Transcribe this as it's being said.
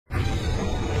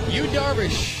Yu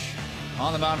Darvish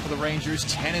on the mound for the Rangers,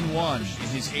 10-1 in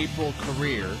his April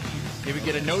career. He would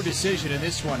get a no decision in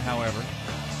this one, however.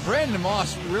 Brandon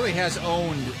Moss really has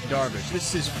owned Darvish.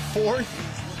 This is his fourth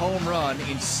home run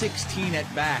in 16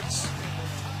 at-bats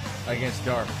against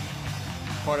Darvish.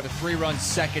 Part of a 3-run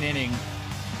second inning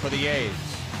for the A's.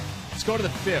 Let's go to the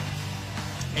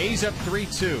fifth. A's up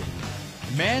 3-2.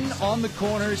 Men on the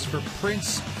corners for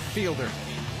Prince Fielder.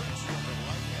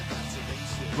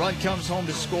 Run comes home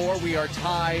to score. We are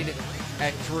tied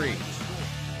at 3.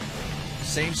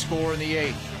 Same score in the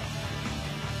 8th.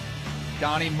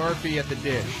 Donnie Murphy at the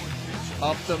dish.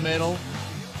 Up the middle.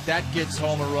 That gets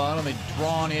home a run on the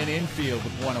drawn-in infield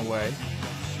with one away.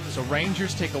 So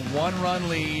Rangers take a 1-run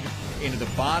lead into the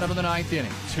bottom of the 9th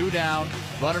inning. 2 down.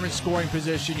 Runner in scoring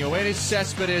position. Yoenis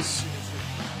Cespedes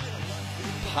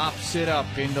pops it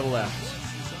up into left.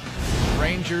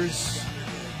 Rangers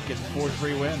get the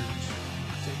 4-3 win.